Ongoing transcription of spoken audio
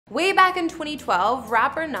Way back in 2012,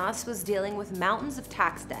 rapper Nas was dealing with mountains of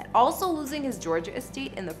tax debt, also losing his Georgia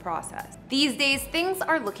estate in the process. These days, things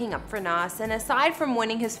are looking up for Nas, and aside from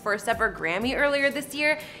winning his first ever Grammy earlier this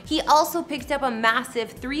year, he also picked up a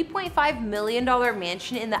massive $3.5 million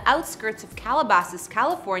mansion in the outskirts of Calabasas,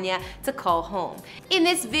 California to call home. In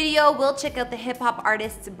this video, we'll check out the hip-hop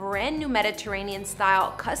artist's brand new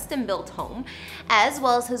Mediterranean-style custom-built home, as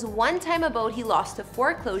well as his one-time abode he lost to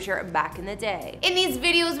foreclosure back in the day. In these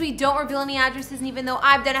videos, we don't reveal any addresses, and even though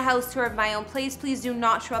I've done a house tour of my own place, please do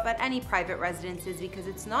not show up at any private residences because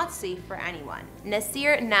it's not safe for anyone.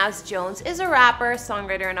 Nasir Nas Jones is a rapper,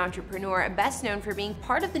 songwriter, and entrepreneur best known for being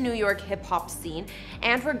part of the New York hip-hop scene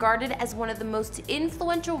and regarded as one of the most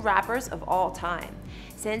influential rappers of all time.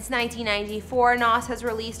 Since 1994, Nas has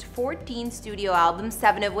released 14 studio albums,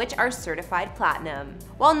 7 of which are certified platinum.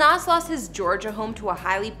 While Nas lost his Georgia home to a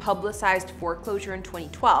highly publicized foreclosure in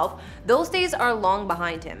 2012, those days are long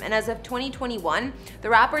behind him, and as of 2021,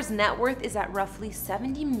 the rapper's net worth is at roughly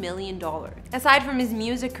 $70 million. Aside from his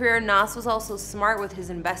music career, Nas was also smart with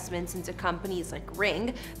his investments into companies like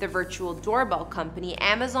Ring, the virtual doorbell company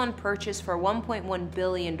Amazon purchased for $1.1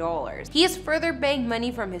 billion. He has further banked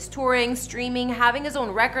money from his touring, streaming, having his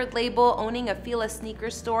own record label, owning a Fila sneaker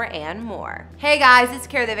store, and more. Hey guys, it's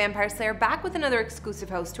Kara the Vampire Slayer back with another exclusive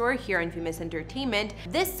house tour here on Famous Entertainment.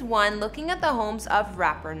 This one looking at the homes of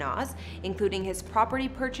rapper Nas, including his property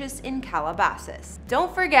purchase in Calabasas.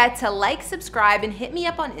 Don't forget to like, subscribe, and hit me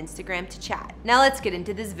up on Instagram to chat. Now let's get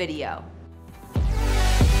into this video.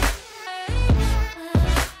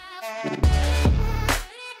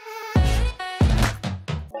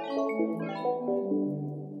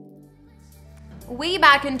 Way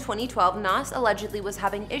back in 2012, Nas allegedly was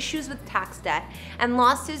having issues with tax debt and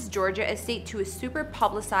lost his Georgia estate to a super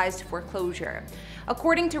publicized foreclosure.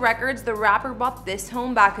 According to records, the rapper bought this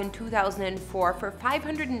home back in 2004 for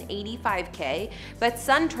 $585K, but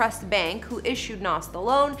SunTrust Bank, who issued Nas the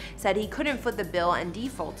loan, said he couldn't foot the bill and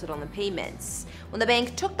defaulted on the payments. When the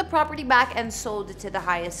bank took the property back and sold it to the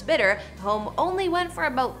highest bidder, the home only went for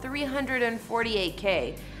about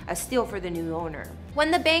 $348K, a steal for the new owner.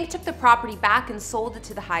 When the bank took the property back and sold it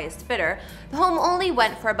to the highest bidder, the home only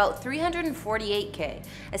went for about $348K,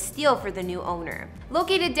 a steal for the new owner.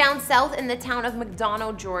 Located down south in the town of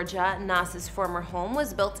McDonough, Georgia, Nas's former home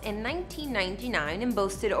was built in 1999 and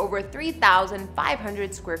boasted over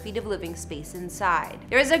 3,500 square feet of living space inside.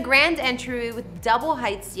 There is a grand entryway with double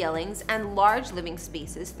height ceilings and large living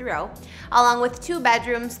spaces throughout, along with 2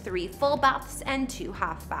 bedrooms, 3 full baths, and 2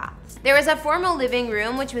 half baths. There is a formal living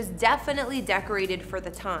room which was definitely decorated for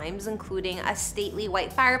the times, including a stately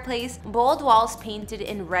white fireplace, bold walls painted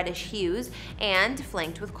in reddish hues, and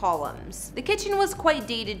flanked with columns. The kitchen was quite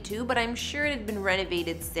dated too, but I'm sure it had been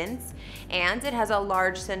renovated since, and it has a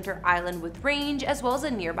large center island with range as well as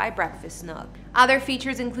a nearby breakfast nook. Other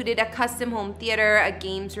features included a custom home theater, a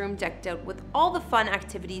games room decked out with all the fun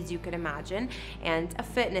activities you could imagine, and a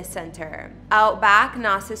fitness center. Out back,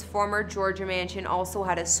 Nas's former Georgia mansion also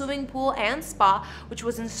had a swimming pool and spa, which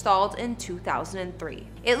was installed in 2003.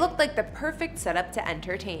 It looked like the perfect setup to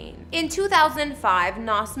entertain. In 2005,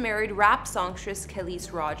 Nas married rap songstress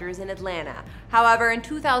Kelly's Rogers in Atlanta. However, in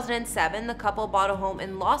 2007, the couple bought a home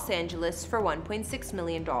in Los Angeles for $1.6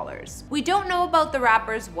 million. We don't know about the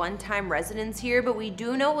rapper's one-time residence here, but we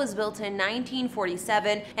do know it was built in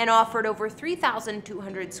 1947 and offered over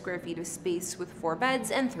 3,200 square feet of space with 4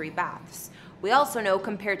 beds and 3 baths. We also know,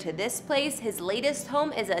 compared to this place, his latest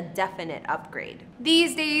home is a definite upgrade.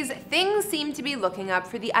 These days, things seem to be looking up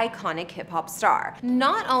for the iconic hip-hop star.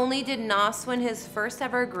 Not only did Nas win his first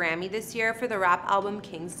ever Grammy this year for the rap album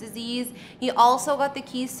King's Disease, he also got the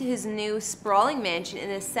keys to his new sprawling mansion in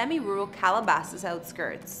the semi-rural Calabasas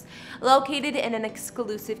outskirts. Located in an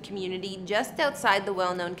exclusive community just outside the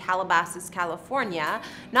well-known Calabasas, California,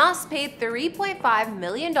 Nas paid $3.5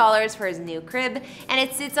 million for his new crib, and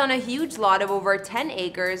it sits on a huge lot of over 10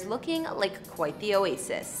 acres, looking like quite the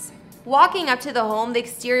oasis. Walking up to the home, the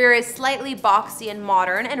exterior is slightly boxy and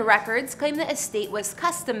modern, and records claim the estate was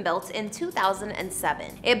custom built in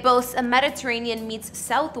 2007. It boasts a Mediterranean meets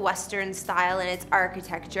Southwestern style in its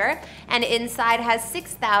architecture, and inside has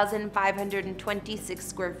 6,526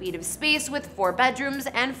 square feet of space with 4 bedrooms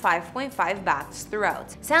and 5.5 baths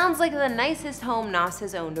throughout. Sounds like the nicest home Nas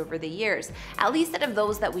has owned over the years, at least out of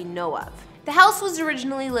those that we know of. The house was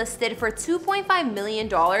originally listed for $2.5 million,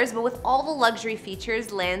 but with all the luxury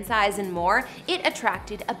features, land size, and more, it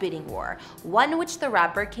attracted a bidding war, one which the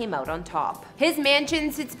rapper came out on top. His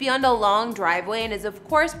mansion sits beyond a long driveway and is of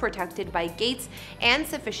course protected by gates and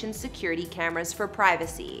sufficient security cameras for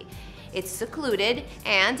privacy. It's secluded,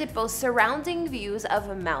 and it boasts surrounding views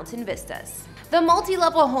of mountain vistas. The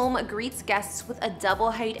multi-level home greets guests with a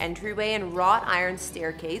double-height entryway and wrought iron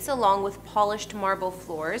staircase, along with polished marble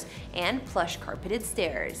floors and plush carpeted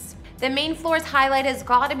stairs. The main floor's highlight has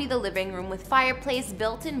got to be the living room with fireplace,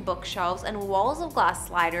 built-in bookshelves, and walls of glass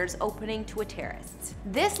sliders opening to a terrace.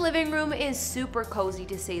 This living room is super cozy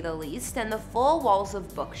to say the least, and the full walls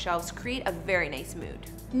of bookshelves create a very nice mood.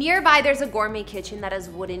 Nearby, there's a gourmet kitchen that has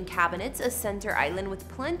wooden cabinets, a center island with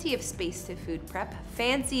plenty of space to food prep,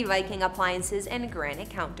 fancy Viking appliances, and granite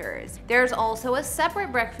counters. There's also a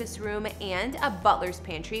separate breakfast room and a butler's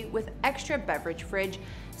pantry with extra beverage fridge,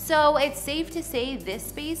 so it's safe to say this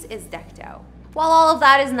space is decked out. While all of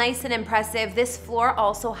that is nice and impressive, this floor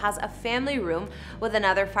also has a family room with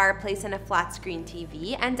another fireplace and a flat screen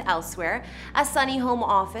TV, and elsewhere, a sunny home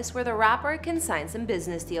office where the rapper can sign some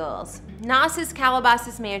business deals. Nas's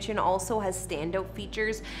Calabasas mansion also has standout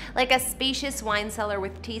features like a spacious wine cellar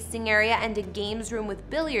with tasting area and a games room with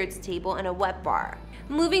billiards table and a wet bar.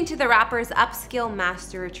 Moving to the rapper's upscale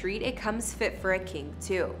master retreat, it comes fit for a king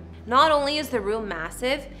too. Not only is the room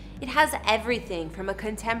massive, it has everything from a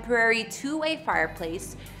contemporary two-way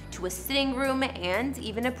fireplace to a sitting room and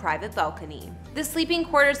even a private balcony. The sleeping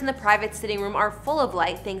quarters in the private sitting room are full of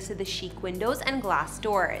light thanks to the chic windows and glass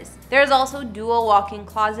doors. There's also dual walk-in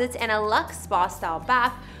closets and a luxe spa-style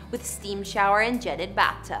bath with steam shower and jetted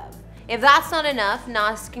bathtub. If that's not enough,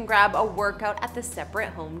 Nas can grab a workout at the separate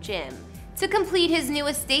home gym. To complete his new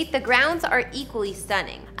estate, the grounds are equally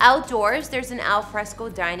stunning. Outdoors, there's an alfresco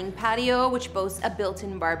dining patio which boasts a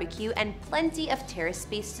built-in barbecue and plenty of terrace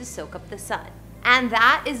space to soak up the sun. And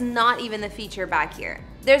that is not even the feature back here.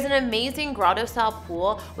 There's an amazing grotto-style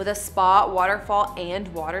pool with a spa, waterfall, and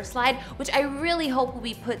water slide, which I really hope will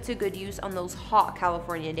be put to good use on those hot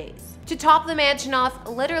California days. To top the mansion off,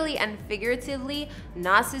 literally and figuratively,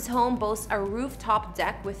 Nas's home boasts a rooftop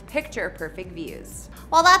deck with picture-perfect views.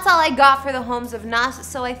 Well, that's all I got for the homes of Nas,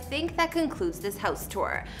 so I think that concludes this house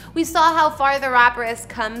tour. We saw how far the rapper has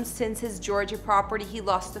come since his Georgia property he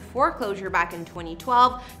lost to foreclosure back in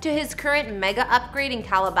 2012 to his current mega upgrade in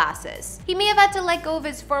Calabasas. He may have had to let go of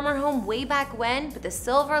his former home way back when, but the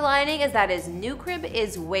silver lining is that his new crib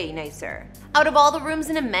is way nicer. Out of all the rooms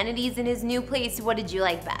and amenities in his new place, what did you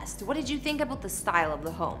like best? What did you think about the style of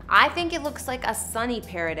the home? I think it looks like a sunny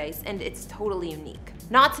paradise and it's totally unique.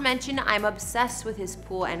 Not to mention, I'm obsessed with his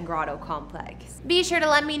pool and grotto complex. Be sure to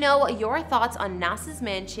let me know your thoughts on Nas's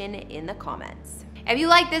mansion in the comments. If you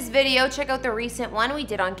like this video, check out the recent one we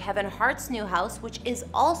did on Kevin Hart's new house, which is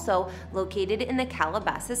also located in the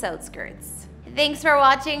Calabasas outskirts. Thanks for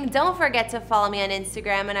watching. Don't forget to follow me on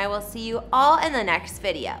Instagram, and I will see you all in the next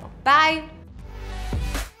video. Bye!